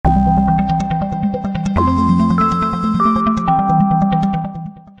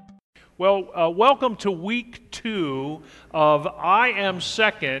Well, welcome to week 2 of I Am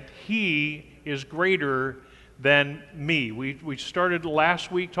Second, He is Greater Than Me. We started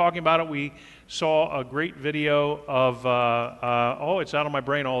last week talking about it. We saw a great video of, it's out of my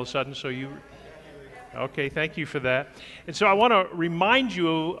brain all of a sudden, so you... Okay, thank you for that. And so I want to remind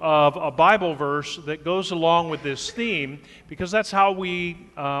you of a Bible verse that goes along with this theme, because that's how we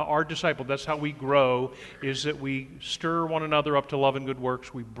are discipled. That's how we grow, is that we stir one another up to love and good works.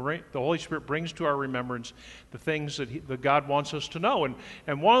 The Holy Spirit brings to our remembrance the things that God wants us to know.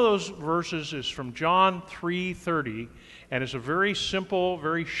 And one of those verses is from John 3:30, and it's a very simple,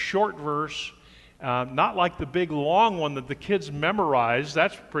 very short verse, not like the big long one that the kids memorized.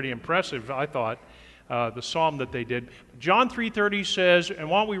 That's pretty impressive, I thought. The psalm that they did. John 3:30 says, and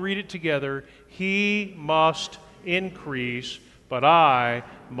why don't we read it together, He must increase, but I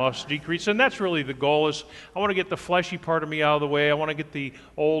must decrease. And that's really the goal. Is I want to get the fleshy part of me out of the way. I want to get the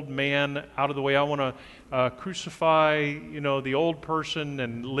old man out of the way. I want to crucify, the old person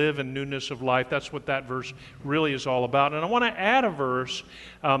and live in newness of life. That's what that verse really is all about. And I want to add a verse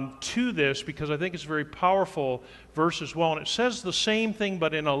to this, because I think it's a very powerful verse as well. And it says the same thing,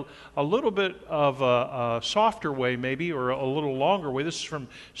 but in a little bit of a softer way, maybe, or a little longer way. This is from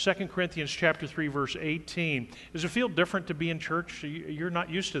 2 Corinthians chapter 3, verse 18. Does it feel different to be in church? You're not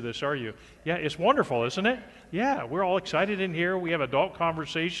used to this, are you? Yeah, it's wonderful, isn't it? Yeah, we're all excited in here. We have adult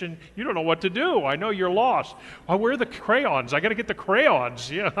conversation. You don't know what to do. I know you're lost. Well, where are the crayons? I got to get the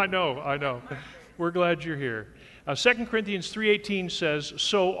crayons. Yeah, I know. We're glad you're here. 2 Corinthians 3:18 says,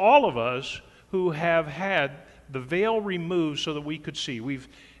 so all of us who have had the veil removed so that we could see.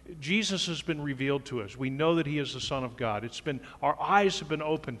 Jesus has been revealed to us. We know that He is the Son of God. Our eyes have been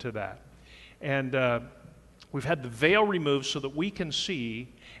opened to that. And we've had the veil removed so that we can see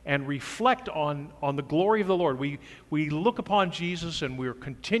and reflect on the glory of the Lord. We look upon Jesus and we're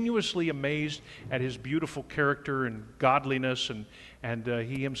continuously amazed at His beautiful character and godliness and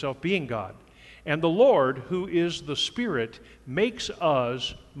He Himself being God. And the Lord, who is the Spirit, makes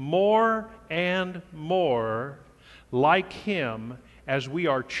us more and more like Him as we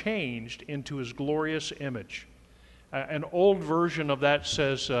are changed into His glorious image. An old version of that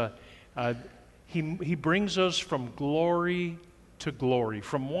says, He brings us from glory to glory,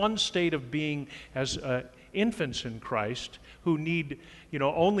 from one state of being as infants in Christ who need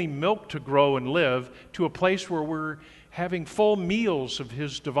only milk to grow and live, to a place where we're having full meals of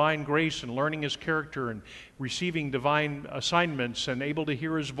His divine grace and learning His character and receiving divine assignments and able to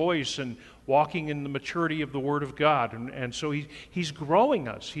hear His voice and walking in the maturity of the Word of God. And so He's growing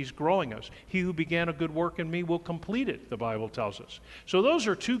us. He's growing us. He who began a good work in me will complete it, the Bible tells us. So those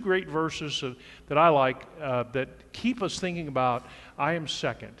are two great verses that I like that keep us thinking about I am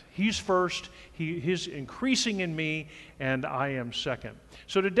second. He's first. He's increasing in me, and I am second.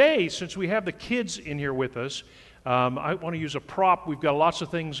 So today, since we have the kids in here with us, I want to use a prop. We've got lots of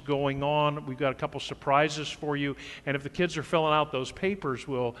things going on. We've got a couple surprises for you. And if the kids are filling out those papers,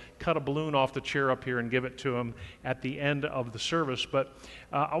 we'll cut a balloon off the chair up here and give it to them at the end of the service. But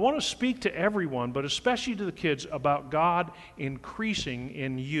I want to speak to everyone, but especially to the kids, about God increasing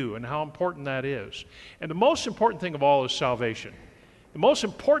in you and how important that is. And the most important thing of all is salvation. The most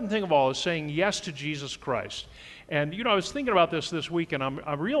important thing of all is saying yes to Jesus Christ. And, I was thinking about this week, and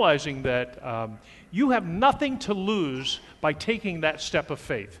I'm realizing that you have nothing to lose by taking that step of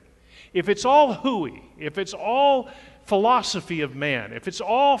faith. If it's all hooey, if it's all philosophy of man, if it's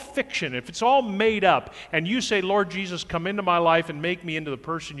all fiction, if it's all made up, and you say, Lord Jesus, come into my life and make me into the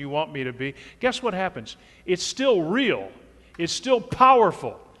person you want me to be, guess what happens? It's still real. It's still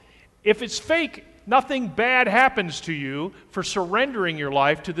powerful. If it's fake, nothing bad happens to you for surrendering your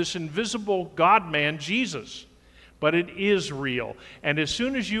life to this invisible God-man, Jesus. But it is real. And as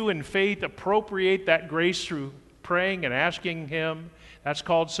soon as you in faith appropriate that grace through praying and asking Him, that's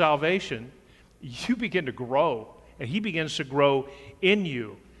called salvation, you begin to grow, and He begins to grow in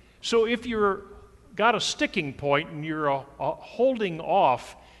you. So if you're got a sticking point and you're holding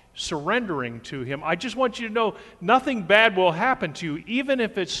off surrendering to Him, I just want you to know nothing bad will happen to you. Even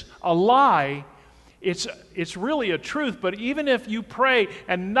if it's a lie, it's really a truth. But even if you pray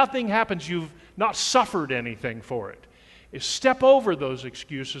and nothing happens, you've not suffered anything for it. Step over those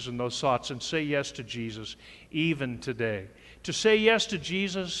excuses and those thoughts and say yes to Jesus even today. To say yes to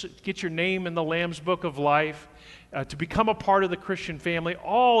Jesus, get your name in the Lamb's Book of Life, to become a part of the Christian family,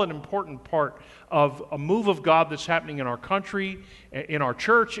 all an important part of a move of God that's happening in our country, in our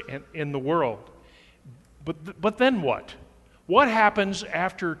church, and in the world. But then what? What happens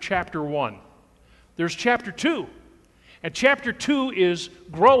after chapter 1? There's chapter 2. And chapter 2 is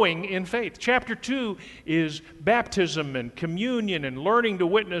growing in faith. Chapter 2 is baptism and communion and learning to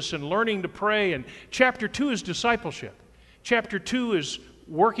witness and learning to pray. And chapter 2 is discipleship. Chapter 2 is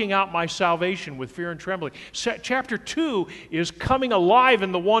working out my salvation with fear and trembling. Chapter 2 is coming alive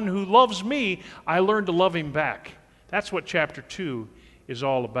in the one who loves me. I learn to love him back. That's what chapter 2 is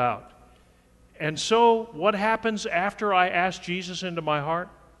all about. And so what happens after I ask Jesus into my heart?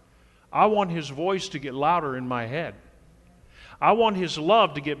 I want his voice to get louder in my head. I want his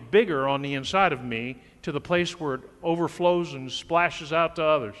love to get bigger on the inside of me to the place where it overflows and splashes out to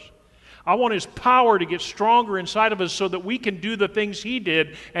others. I want his power to get stronger inside of us so that we can do the things he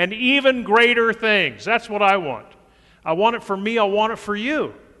did and even greater things. That's what I want. I want it for me. I want it for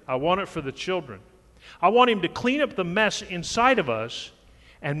you. I want it for the children. I want him to clean up the mess inside of us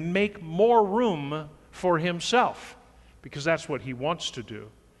and make more room for himself, because that's what he wants to do.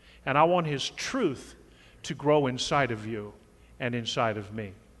 And I want his truth to grow inside of you and inside of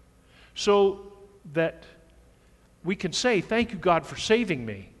me, so that we can say, thank you, God, for saving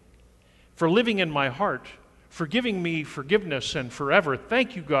me, for living in my heart, for giving me forgiveness and forever.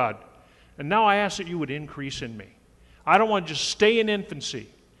 Thank you, God. And now I ask that you would increase in me. I don't want to just stay in infancy.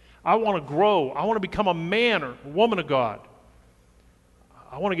 I want to grow. I want to become a man or a woman of God.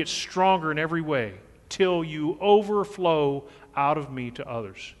 I want to get stronger in every way till you overflow out of me to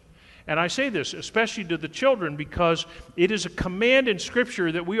others. And I say this especially to the children, because it is a command in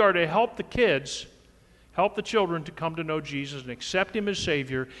Scripture that we are to help the kids, help the children to come to know Jesus and accept him as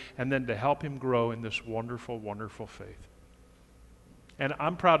Savior, and then to help him grow in this wonderful, wonderful faith. And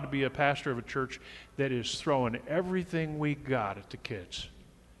I'm proud to be a pastor of a church that is throwing everything we got at the kids.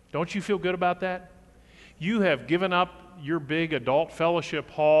 Don't you feel good about that? You have given up your big adult fellowship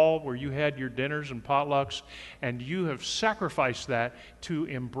hall where you had your dinners and potlucks, and you have sacrificed that to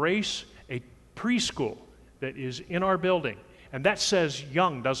embrace a preschool that is in our building. And that says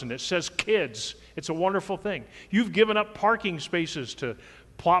young, doesn't it? It says kids. It's a wonderful thing. You've given up parking spaces to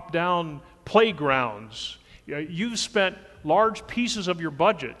plop down playgrounds. You've spent large pieces of your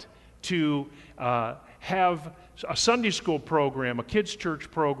budget to have a Sunday school program, a kids' church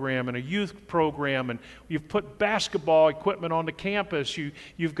program, and a youth program, and you've put basketball equipment on the campus.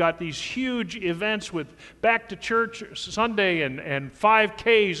 You've got these huge events with Back to Church Sunday and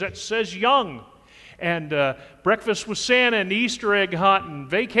 5Ks that says young, and Breakfast with Santa and Easter egg hunt and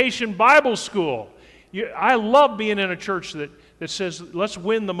Vacation Bible School. I love being in a church that says, let's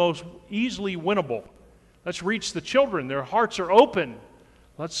win the most easily winnable. Let's reach the children. Their hearts are open.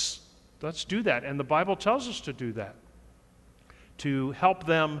 Let's do that. And the Bible tells us to do that, to help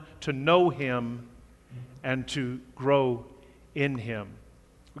them to know him and to grow in him.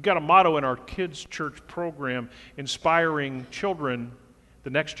 We've got a motto in our kids' church program, inspiring children, the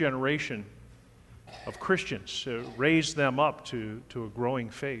next generation of Christians, to raise them up to a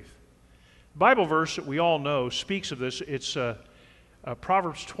growing faith. The Bible verse that we all know speaks of this. It's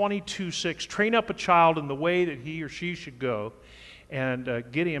Proverbs 22:6. Train up a child in the way that he or she should go, and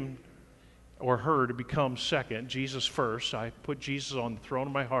get him or her to become second, Jesus first. I put Jesus on the throne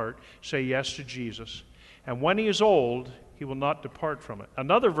of my heart, say yes to Jesus. And when he is old, he will not depart from it.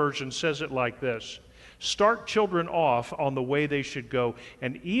 Another version says it like this: start children off on the way they should go,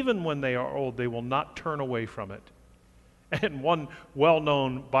 and even when they are old, they will not turn away from it. And one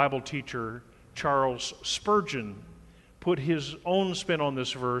well-known Bible teacher, Charles Spurgeon, put his own spin on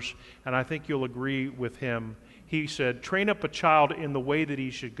this verse, and I think you'll agree with him. He said, train up a child in the way that he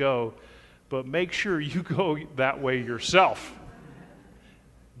should go, but make sure you go that way yourself.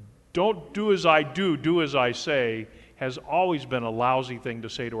 Don't do as I do as I say, has always been a lousy thing to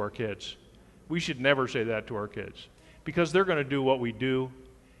say to our kids. We should never say that to our kids, because they're going to do what we do,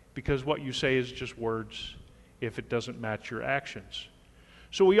 because what you say is just words if it doesn't match your actions.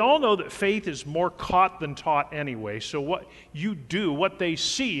 So we all know that faith is more caught than taught anyway, so what you do, what they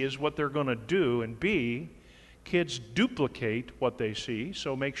see is what they're going to do and be. Kids duplicate what they see,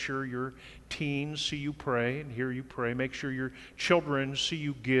 so make sure your teens see you pray and hear you pray. Make sure your children see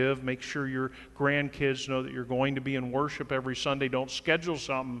you give. Make sure your grandkids know that you're going to be in worship every Sunday. Don't schedule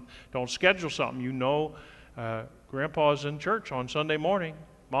something. You know, Grandpa's in church on Sunday morning.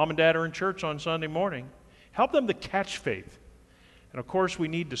 Mom and Dad are in church on Sunday morning. Help them to catch faith. And of course, we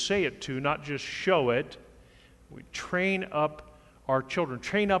need to say it too, not just show it. We train up our children,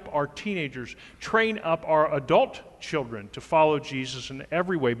 train up our teenagers, train up our adult children to follow Jesus in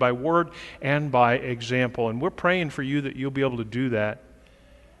every way, by word and by example. And we're praying for you that you'll be able to do that.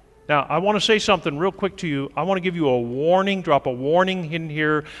 Now, I want to say something real quick to you. I want to give you a warning, drop a warning in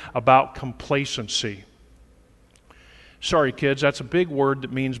here about complacency. Sorry, kids, that's a big word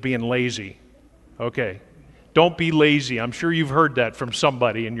that means being lazy. Okay. Don't be lazy. I'm sure you've heard that from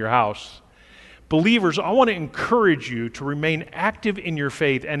somebody in your house. Believers, I want to encourage you to remain active in your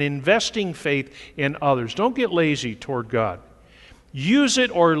faith and investing faith in others. Don't get lazy toward God. Use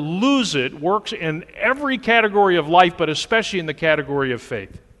it or lose it works in every category of life, but especially in the category of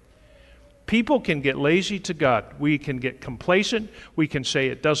faith. People can get lazy to God. We can get complacent. We can say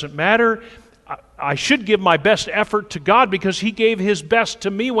it doesn't matter. I should give my best effort to God because He gave His best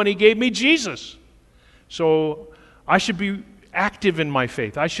to me when He gave me Jesus. So I should be active in my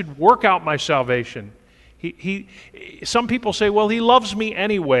faith. I should work out my salvation. Some people say, well, He loves me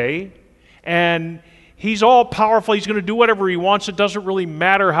anyway, and He's all powerful. He's going to do whatever He wants. It doesn't really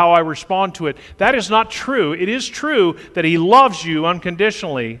matter how I respond to it. That is not true. It is true that He loves you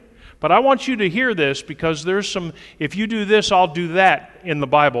unconditionally. But I want you to hear this because there's some, if you do this, I'll do that in the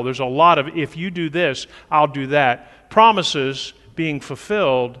Bible. There's a lot of, if you do this, I'll do that. Promises being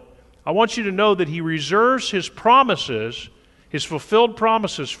fulfilled. I want you to know that He reserves His promises, His fulfilled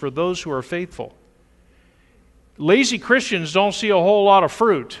promises, for those who are faithful. Lazy Christians don't see a whole lot of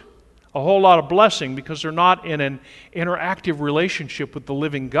fruit, a whole lot of blessing, because they're not in an interactive relationship with the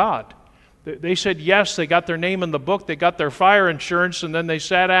living God. They said yes, they got their name in the book, they got their fire insurance, and then they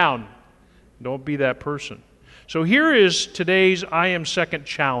sat down. Don't be that person. So here is today's I am second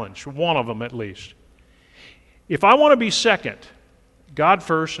challenge, one of them at least. If I want to be second, God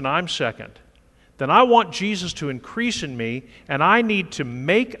first and I'm second, then I want Jesus to increase in me, and I need to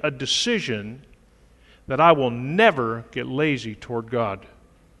make a decision that I will never get lazy toward God.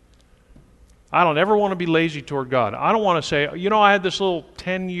 I don't ever want to be lazy toward God. I don't want to say, I had this little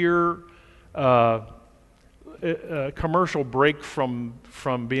 10-year commercial break from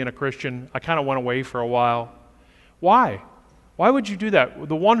being a Christian. I kind of went away for a while. Why? Why would you do that?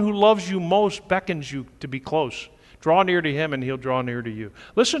 The one who loves you most beckons you to be close. Draw near to Him and He'll draw near to you.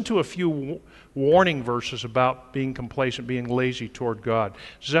 Listen to a few warning verses about being complacent, being lazy toward God.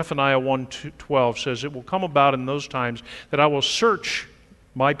 Zephaniah 1:12 says, "It will come about in those times that I will search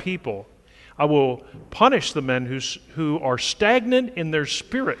my people. I will punish the men who are stagnant in their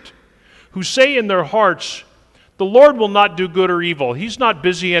spirit, who say in their hearts, the Lord will not do good or evil. He's not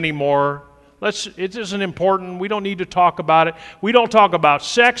busy anymore. It isn't important. We don't need to talk about it. We don't talk about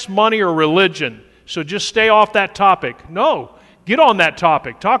sex, money, or religion. So just stay off that topic." No, get on that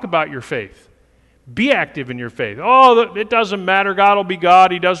topic. Talk about your faith. Be active in your faith. Oh, it doesn't matter. God will be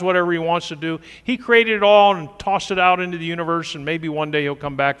God. He does whatever He wants to do. He created it all and tossed it out into the universe, and maybe one day He'll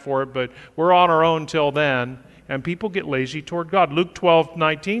come back for it, but we're on our own till then. And people get lazy toward God. Luke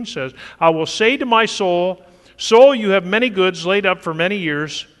 12:19 says, "I will say to my soul, soul, you have many goods laid up for many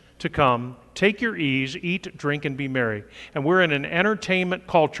years to come. Take your ease, eat, drink, and be merry." And we're in an entertainment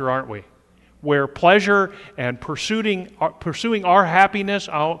culture, aren't we? Where pleasure and pursuing our happiness,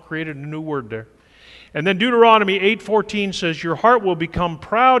 I'll create a new word there. And then Deuteronomy 8:14 says, "Your heart will become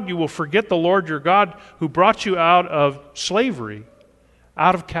proud. You will forget the Lord your God who brought you out of slavery,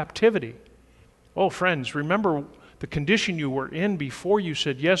 out of captivity." Oh, friends, remember the condition you were in before you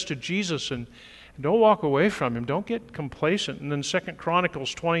said yes to Jesus, and don't walk away from Him. Don't get complacent. And then 2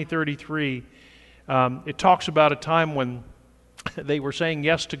 Chronicles 20:33, it talks about a time when they were saying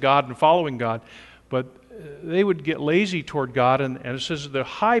yes to God and following God, but they would get lazy toward God, and it says the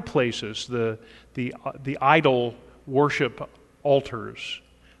high places, the idol worship altars,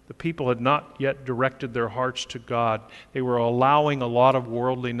 the people had not yet directed their hearts to God. They were allowing a lot of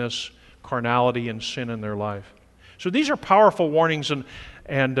worldliness, carnality, and sin in their life. So these are powerful warnings,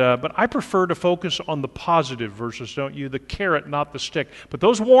 but I prefer to focus on the positive verses, don't you? The carrot, not the stick. But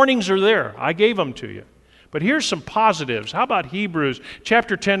those warnings are there. I gave them to you. But here's some positives. How about Hebrews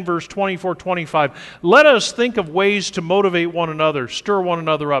chapter 10, verse 24, 25? "Let us think of ways to motivate one another, stir one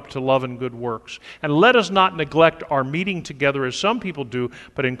another up to love and good works. And let us not neglect our meeting together as some people do,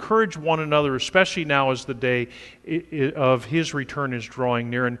 but encourage one another, especially now as the day of His return is drawing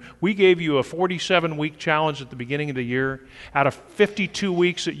near." And we gave you a 47-week challenge at the beginning of the year. Out of 52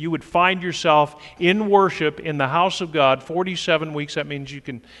 weeks that you would find yourself in worship in the house of God, 47 weeks, that means you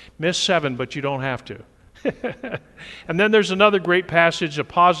can miss 7, but you don't have to. And then there's another great passage, a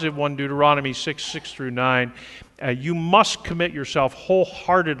positive one, Deuteronomy 6:6-9. You must commit yourself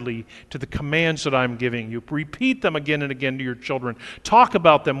wholeheartedly to the commands that I'm giving you. Repeat them again and again to your children. Talk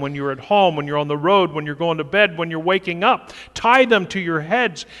about them when you're at home, when you're on the road, when you're going to bed, when you're waking up. Tie them to your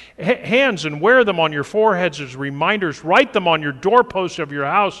hands and wear them on your foreheads as reminders. Write them on your doorposts of your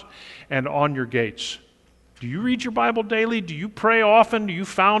house and on your gates. Do you read your Bible daily? Do you pray often? Do you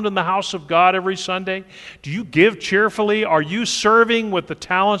found in the house of God every Sunday? Do you give cheerfully? Are you serving with the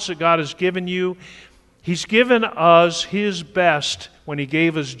talents that God has given you? He's given us His best. When He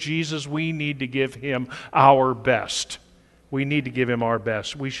gave us Jesus, we need to give Him our best. We need to give Him our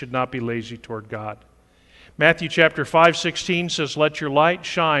best. We should not be lazy toward God. Matthew chapter 5:16 says, "Let your light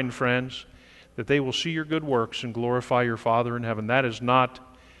shine, friends, that they will see your good works and glorify your Father in heaven." That is not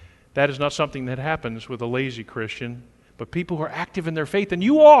something that happens with a lazy Christian, but people who are active in their faith. And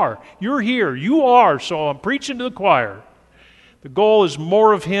you are. You're here. You are. So I'm preaching to the choir. The goal is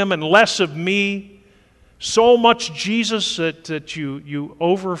more of Him and less of me. So much Jesus that you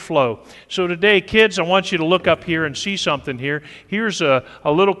overflow. So today, kids, I want you to look up here and see something here. Here's a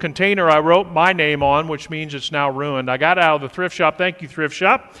little container I wrote my name on, which means it's now ruined. I got it out of the thrift shop. Thank you, thrift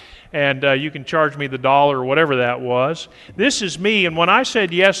shop. And you can charge me the $1 or whatever that was. This is me, and when I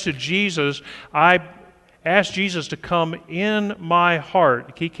said yes to Jesus, I asked Jesus to come in my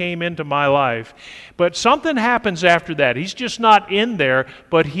heart. He came into my life. But something happens after that. He's just not in there,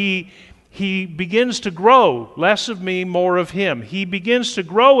 but He begins to grow. Less of me, more of Him. He begins to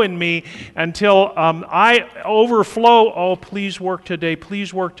grow in me until I overflow. Oh, please work today.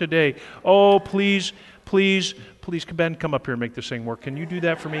 Please work today. Oh, please, please, please. Ben, come up here and make this thing work. Can you do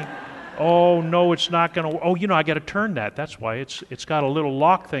that for me? Oh, no, it's not going to. Oh, I got to turn that. That's why. It's got a little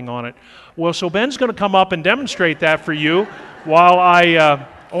lock thing on it. Well, so Ben's going to come up and demonstrate that for you while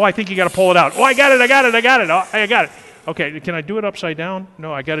I think you got to pull it out. Oh, I got it. Oh, I got it. Okay, can I do it upside down?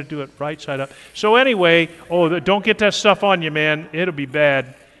 No, I got to do it right side up. So anyway, don't get that stuff on you, man. It'll be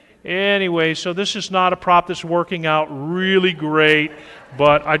bad. Anyway, so this is not a prop that's working out really great,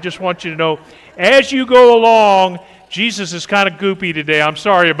 but I just want you to know, as you go along, Jesus is kind of goopy today. I'm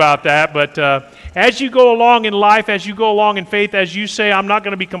sorry about that, but as you go along in life, as you go along in faith, as you say, I'm not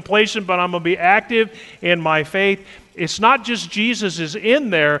going to be complacent, but I'm going to be active in my faith, it's not just Jesus is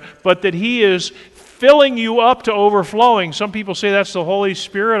in there, but that He is filling you up to overflowing. Some people say that's the Holy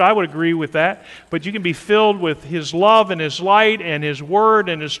Spirit. I would agree with that. But you can be filled with His love and His light and His word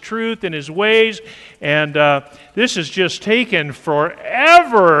and His truth and His ways. And this is just taken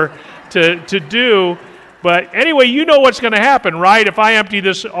forever to do. But anyway, you know what's going to happen, right? If I empty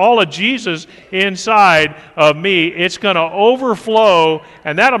this all of Jesus inside of me, it's going to overflow,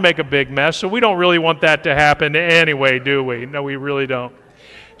 and that'll make a big mess. So we don't really want that to happen anyway, do we? No, we really don't.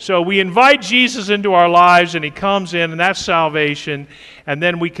 So we invite Jesus into our lives, and He comes in, and that's salvation. And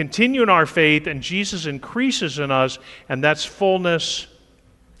then we continue in our faith, and Jesus increases in us, and that's fullness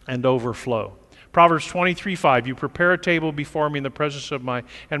and overflow. Proverbs 23:5, you prepare a table before me in the presence of my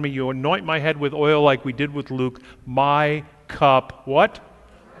enemy. You anoint my head with oil like we did with Luke. My cup, what?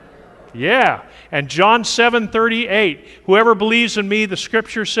 Yeah. And John 7:38, whoever believes in me, the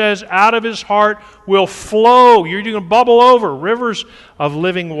Scripture says, out of his heart will flow. You're going to bubble over rivers of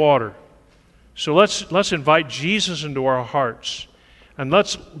living water. So let's invite Jesus into our hearts. And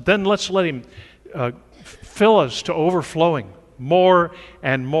let's let Him fill us to overflowing more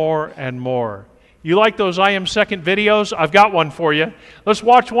and more and more. You like those I Am Second videos? I've got one for you. Let's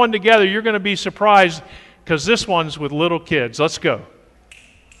watch one together. You're going to be surprised because this one's with little kids. Let's go.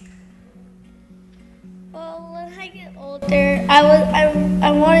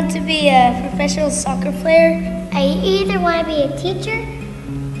 I wanted to be a professional soccer player. I either want to be a teacher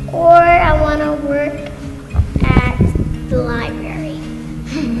or I want to work at the library.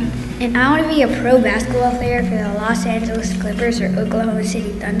 And I want to be a pro basketball player for the Los Angeles Clippers or Oklahoma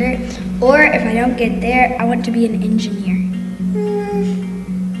City Thunder. Or if I don't get there, I want to be an engineer.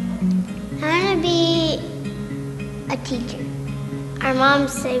 I want to be a teacher. Our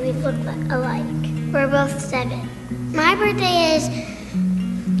moms say we look alike. We're both 7. My birthday is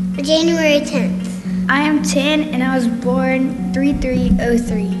January 10th. I am 10 and I was born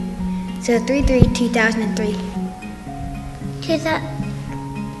 3303. So 2003.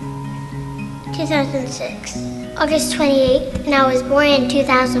 2006. August 28th, and I was born in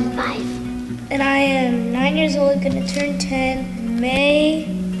 2005. And I am 9 years old, going to turn 10 May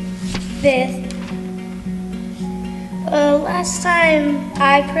 5th. Last time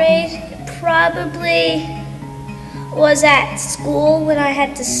I prayed probably was at school when I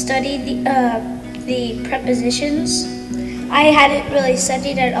had to study the prepositions. I hadn't really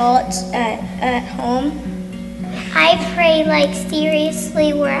studied at all at home. I pray like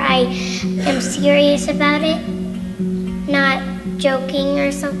seriously where I am serious about it, not joking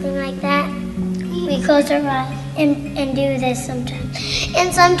or something like that. We close our eyes and do this sometimes.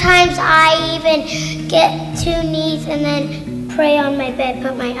 And sometimes I even get 2 knees and then pray on my bed,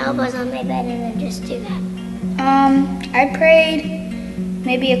 put my elbows on my bed and then just do that. I prayed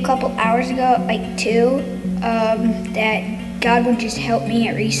maybe a couple hours ago, like 2, that God would just help me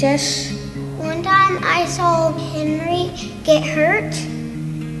at recess. One time I saw Henry get hurt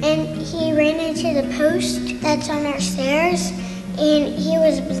and he ran into the post that's on our stairs, and he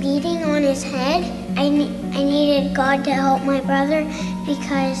was bleeding on his head. I needed God to help my brother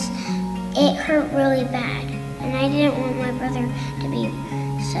because it hurt really bad, and I didn't want my brother to be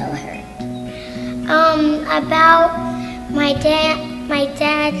so hurt. About my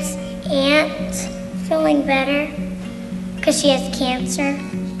dad's aunt feeling better because she has cancer.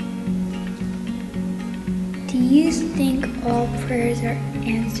 Do you think all prayers are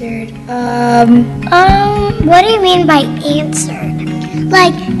answered? What do you mean by answered?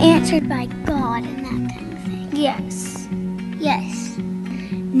 Like answered by God and that kind of thing? Yes. Yes.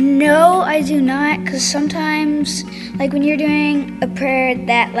 No, I do not, because sometimes, like when you're doing a prayer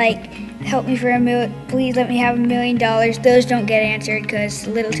that like, help me for please let me have $1 million, those don't get answered because it's a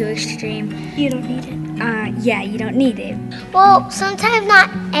little too extreme. You don't need it. Yeah, you don't need it. Well, sometimes not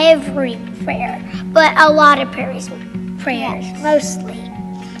every prayer, but a lot of prayers, mostly.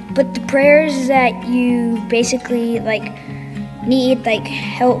 But the prayers that you basically like need, like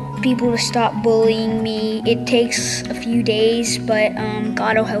help people to stop bullying me, it takes a few days, but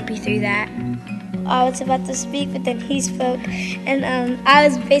God will help you through that. I was about to speak, but then he spoke, and I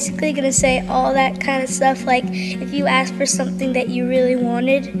was basically going to say all that kind of stuff, like if you ask for something that you really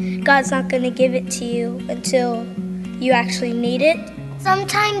wanted, God's not going to give it to you until you actually need it.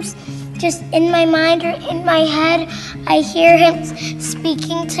 Sometimes just in my mind or in my head, I hear him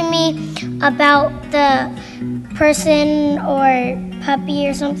speaking to me about the person or puppy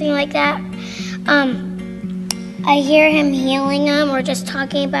or something like that. I hear him healing them or just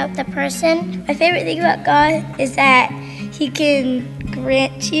talking about the person. My favorite thing about God is that he can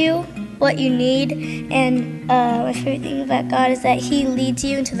grant you what you need, and my favorite thing about God is that he leads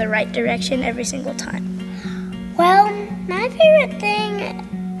you into the right direction every single time. Well, my favorite thing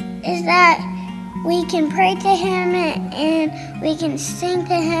is that we can pray to him and we can sing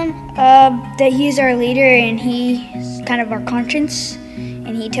to him. That he's our leader and he's kind of our conscience,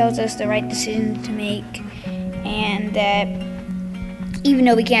 and he tells us the right decisions to make, and that even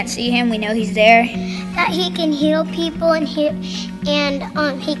though we can't see him, we know he's there. That he can heal people and he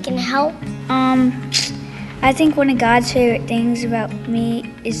can help. I think one of God's favorite things about me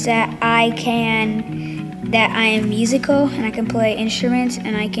is that I am musical and I can play instruments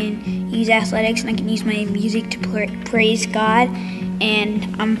and I can use athletics and I can use my music to praise God,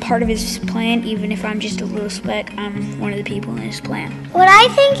 and I'm part of his plan. Even if I'm just a little speck, I'm one of the people in his plan. What I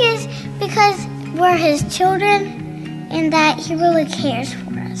think is because we're his children and that he really cares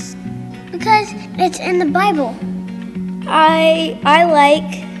for us because it's in the Bible. I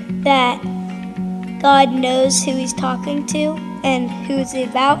like that God knows who he's talking to and who it's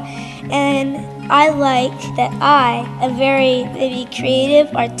about, and I like that I am very maybe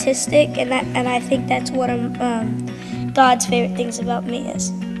creative, artistic, and I think that's one of God's favorite things about me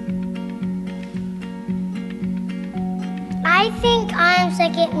is. I think I am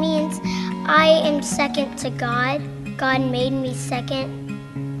second means I am second to God. God made me second.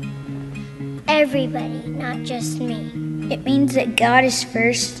 Everybody, not just me. It means that God is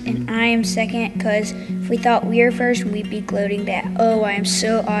first and I am second, because if we thought we were first, we'd be gloating that, oh, I am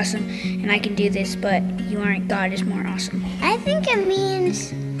so awesome and I can do this, but you aren't. God is more awesome. I think it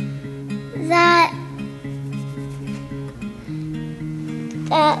means that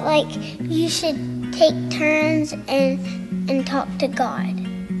like you should take turns and talk to God.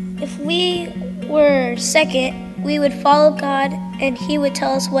 If we were second, we would follow God and he would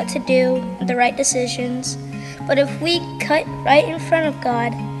tell us what to do, the right decisions. But if we cut right in front of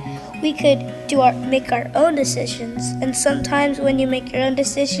God, we could make our own decisions. And sometimes when you make your own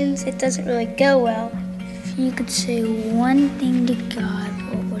decisions, it doesn't really go well. If you could say one thing to God,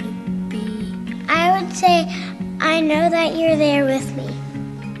 what would it be? I would say, I know that you're there with me.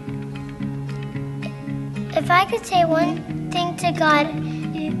 If I could say one thing to God,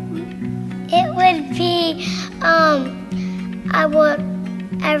 it would be, I would,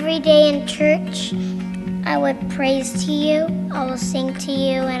 every day in church, I would praise to you, I will sing to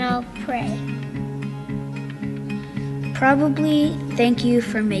you, and I'll pray. Probably thank you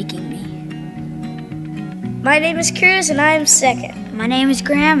for making me. My name is Cruz and I am second. My name is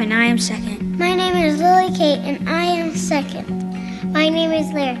Graham and I am second. My name is Lily Kate and I am second. My name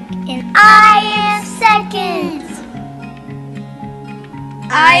is Lyric and I am second.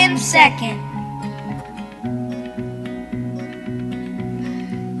 I am second.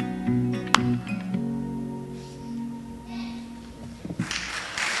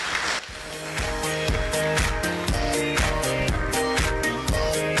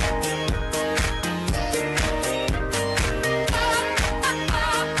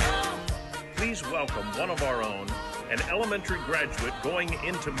 Please welcome one of our own an elementary graduate going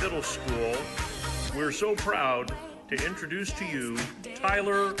into middle school, we're so proud to introduce to you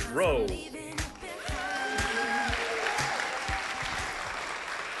Tyler Rowe.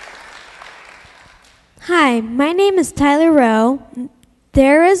 Hi, my name is Tyler Rowe.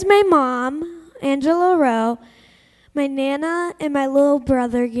 There is my mom, Angela Rowe, my Nana, and my little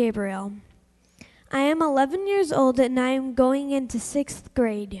brother, Gabriel. I am 11 years old and I am going into 6th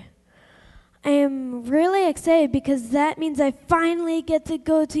grade. I am really excited because that means I finally get to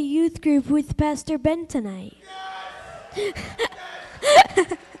go to youth group with Pastor Ben tonight.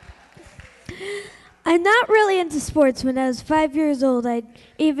 I'm not really into sports. When I was 5 years old, I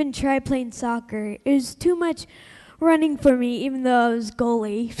even tried playing soccer. It was too much running for me, even though I was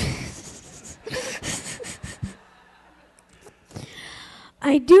goalie.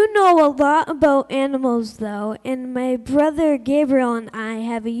 I do know a lot about animals, though, and my brother Gabriel and I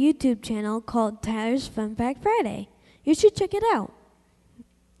have a YouTube channel called Tyler's Fun Fact Friday. You should check it out.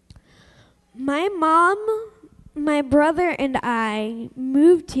 My mom, my brother, and I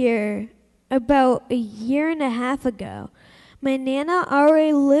moved here about a year and a half ago. My Nana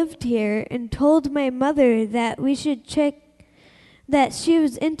already lived here and told my mother that we should check, that she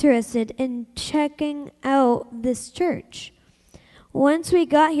was interested in checking out this church. Once we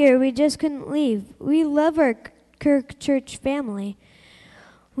got here, we just couldn't leave. We love our Kirk Church family.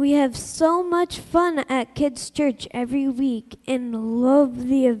 We have so much fun at Kids Church every week and love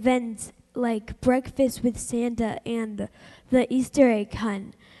the events like Breakfast with Santa and the Easter egg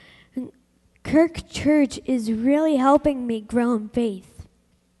hunt. Kirk Church is really helping me grow in faith.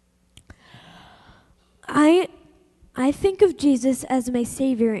 I think of Jesus as my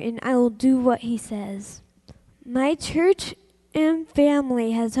Savior, and I will do what He says. My church and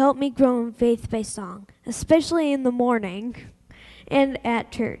family has helped me grow in faith by song, especially in the morning and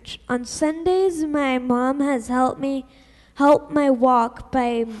at church. On Sundays, my mom has helped my walk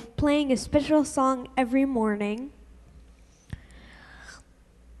by playing a special song every morning.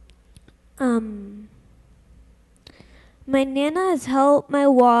 My Nana has helped my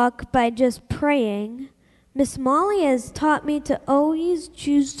walk by just praying. Miss Molly has taught me to always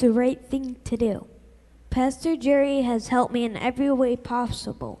choose the right thing to do. Pastor Jerry has helped me in every way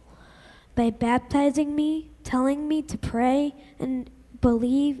possible by baptizing me, telling me to pray and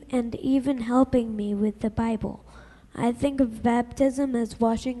believe, and even helping me with the Bible. I think of baptism as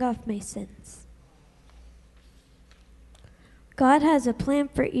washing off my sins. God has a plan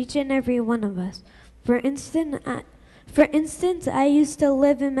for each and every one of us. For instance, I used to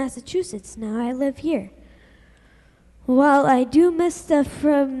live in Massachusetts. Now I live here. While I do miss stuff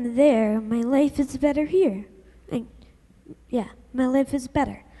from there, my life is better here. My life is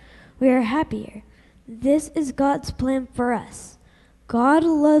better. We are happier. This is God's plan for us. God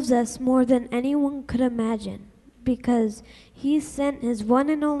loves us more than anyone could imagine because He sent His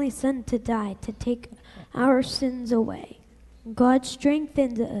one and only Son to die to take our sins away. God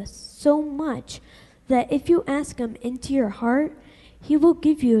strengthens us so much that if you ask Him into your heart, He will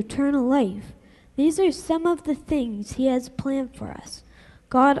give you eternal life. These are some of the things He has planned for us.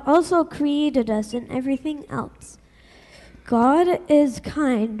 God also created us and everything else. God is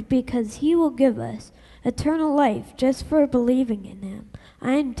kind because He will give us eternal life just for believing in Him.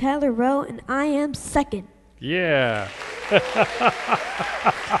 I am Tyler Rowe, and I am second. Yeah.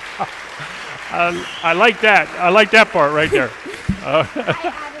 I like that. I like that part right there. I added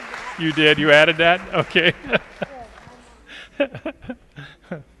that. You did? You added that? Okay.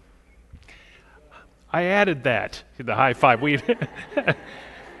 I added that to the high five.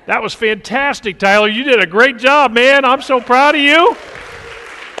 That was fantastic, Tyler. You did a great job, man. I'm so proud of you.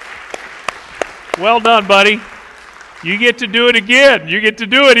 Well done, buddy. You get to do it again. You get to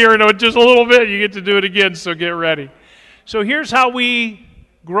do it here in just a little bit. You get to do it again, so get ready. So here's how we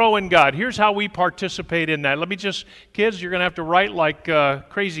grow in God. Here's how we participate in that. Let me just, kids, you're going to have to write like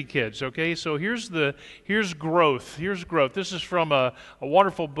crazy kids, okay? So here's growth. Here's growth. This is from a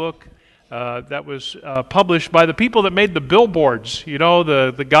wonderful book that was published by the people that made the billboards, you know,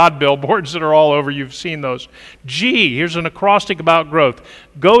 the God billboards that are all over. You've seen those. G, here's an acrostic about growth.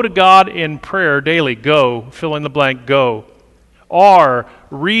 Go to God in prayer daily. Go, fill in the blank, go. R,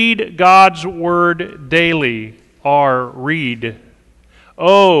 read God's word daily. R, read.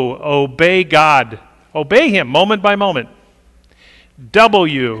 O, obey God. Obey Him moment by moment.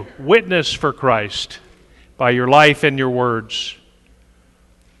 W, witness for Christ by your life and your words.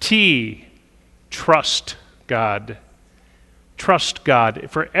 T, trust God. Trust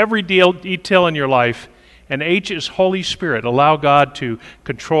God for every detail in your life. And H is Holy Spirit. Allow God to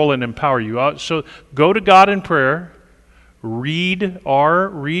control and empower you. So go to God in prayer. Read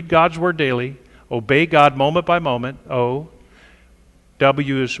God's Word daily. obey God moment by moment. O.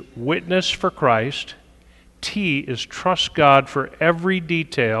 W is witness for Christ. T is trust God for every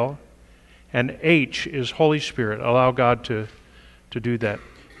detail. And H is Holy Spirit. Allow God to do that.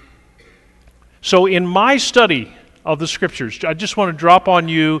 So in my study of the Scriptures, I just want to drop on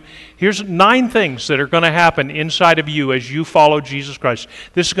you, here's 9 things that are going to happen inside of you as you follow Jesus Christ.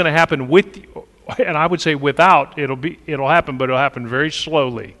 This is going to happen with you, and I would say without, it'll happen, but it'll happen very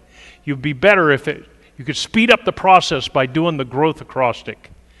slowly. You'd be better if you could speed up the process by doing the growth acrostic.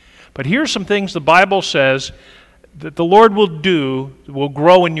 But here's some things the Bible says that the Lord will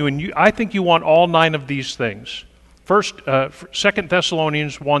grow in you, and I think you want all 9 of these things. First, 2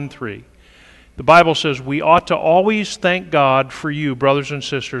 Thessalonians 1:3. The Bible says, we ought to always thank God for you, brothers and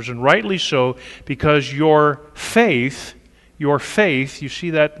sisters, and rightly so, because your faith, you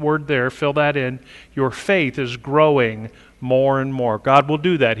see that word there, fill that in, your faith is growing more and more. God will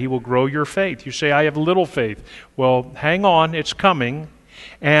do that. He will grow your faith. You say, I have little faith. Well, hang on, it's coming.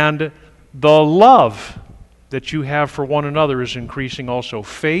 And the love that you have for one another is increasing also.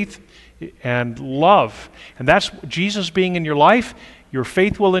 Faith and love. And that's Jesus being in your life. Your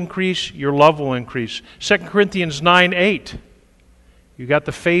faith will increase, your love will increase. 2 Corinthians 9:8. You got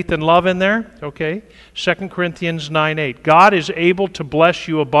the faith and love in there? Okay. 2 Corinthians 9:8. God is able to bless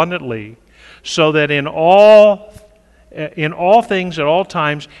you abundantly, so that in all things at all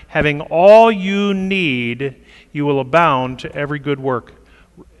times, having all you need, you will abound to every good work.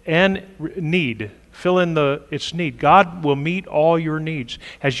 And need. Fill in its need. God will meet all your needs.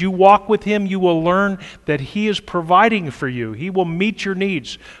 As you walk with Him, you will learn that He is providing for you. He will meet your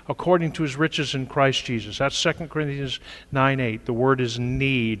needs according to His riches in Christ Jesus. That's 2 Corinthians 9:8. The word is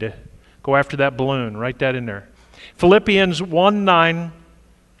need. Go after that balloon. Write that in there. Philippians 1:9,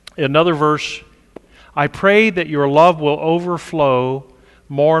 another verse. I pray that your love will overflow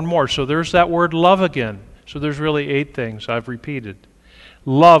more and more. So there's that word love again. So there's really 8 things I've repeated.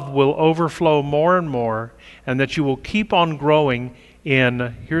 Love will overflow more and more, and that you will keep on growing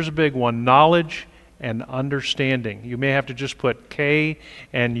in, here's a big one, knowledge and understanding. You may have to just put K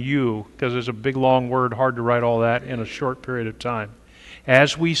and U, because it's a big long word, hard to write all that in a short period of time.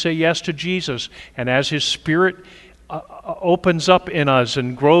 As we say yes to Jesus, and as His Spirit opens up in us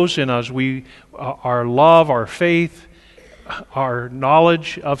and grows in us, our love, our faith, our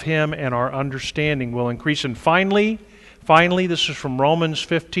knowledge of Him, and our understanding will increase. And finally, this is from Romans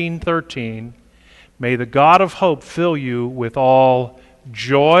 15:13. May the God of hope fill you with all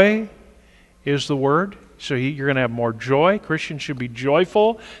joy, is the word. So you're going to have more joy. Christians should be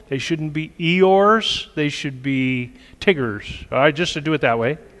joyful. They shouldn't be Eeyores. They should be Tiggers. All right, just to do it that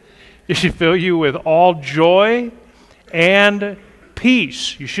way. It should fill you with all joy and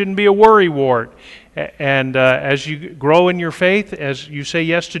peace. You shouldn't be a worrywart. And as you grow in your faith, as you say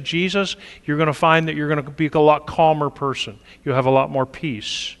yes to Jesus, you're going to find that you're going to be a lot calmer person. You'll have a lot more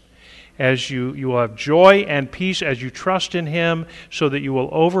peace. As you will have joy and peace as you trust in Him, so that you will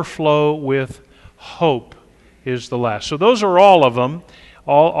overflow with hope is the last. So those are all of them.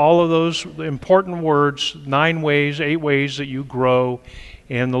 All of those important words, 9 ways, 8 ways that you grow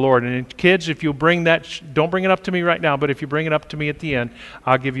in the Lord. And kids, if you bring that, don't bring it up to me right now, but if you bring it up to me at the end,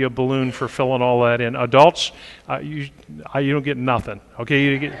 I'll give you a balloon for filling all that in. Adults, you don't get nothing,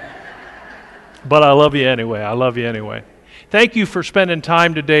 okay? But I love you anyway. Thank you for spending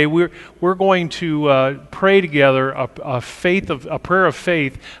time today. We're going to pray together a prayer of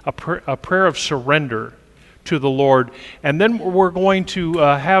faith, a prayer of surrender to the Lord. And then we're going to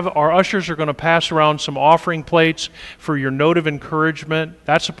have our ushers are going to pass around some offering plates for your note of encouragement.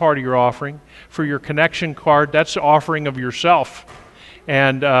 That's a part of your offering. For your connection card, that's the offering of yourself.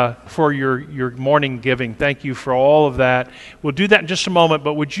 And for your morning giving. Thank you for all of that. We'll do that in just a moment,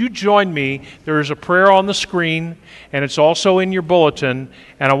 but would you join me? There is a prayer on the screen, and it's also in your bulletin,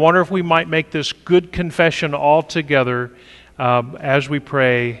 and I wonder if we might make this good confession all together as we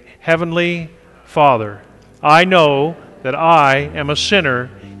pray. Heavenly Father, I know that I am a sinner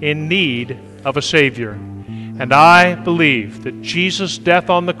in need of a Savior, and I believe that Jesus' death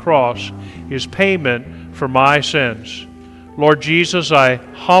on the cross is payment for my sins. Lord Jesus, I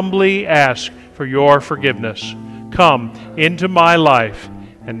humbly ask for your forgiveness. Come into my life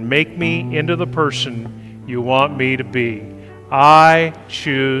and make me into the person you want me to be. I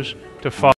choose to follow.